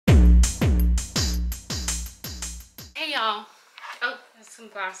me all. Oh, there's some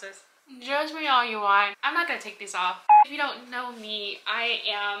glasses. Judge me all you want. I'm not gonna take these off. If you don't know me, I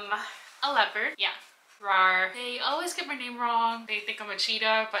am a leopard. Yeah. Rawr. They always get my name wrong. They think I'm a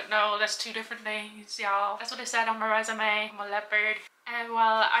cheetah, but no, that's two different things, y'all. That's what it said on my resume. I'm a leopard. And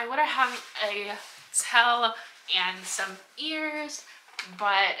well, I would have a tail and some ears,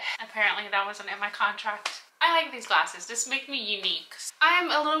 but apparently that wasn't in my contract. I like these glasses. This makes me unique. I'm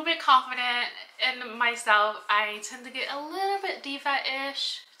a little bit confident in myself. I tend to get a little bit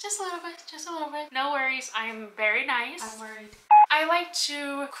diva-ish. Just a little bit, just a little bit. No worries, I'm very nice. I'm worried. I like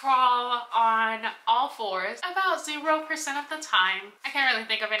to crawl on all fours about 0% of the time. I can't really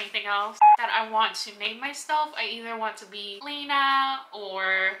think of anything else that I want to name myself. I either want to be Lena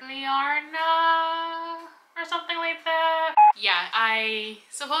or Liarna or something like that. Yeah, I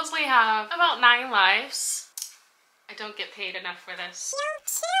supposedly have about 9 lives. I don't get paid enough for this. You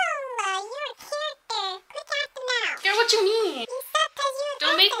too, you're a character. Look at them now. Girl, what you mean?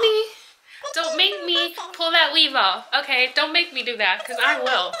 Don't make me pull that weave off. Okay, don't make me do that, because I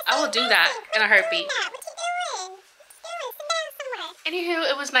will do that in a heartbeat. What you doing?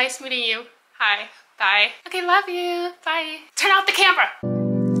 Anywho, it was nice meeting you. Hi, bye. Okay, love you. Bye. Turn off the camera.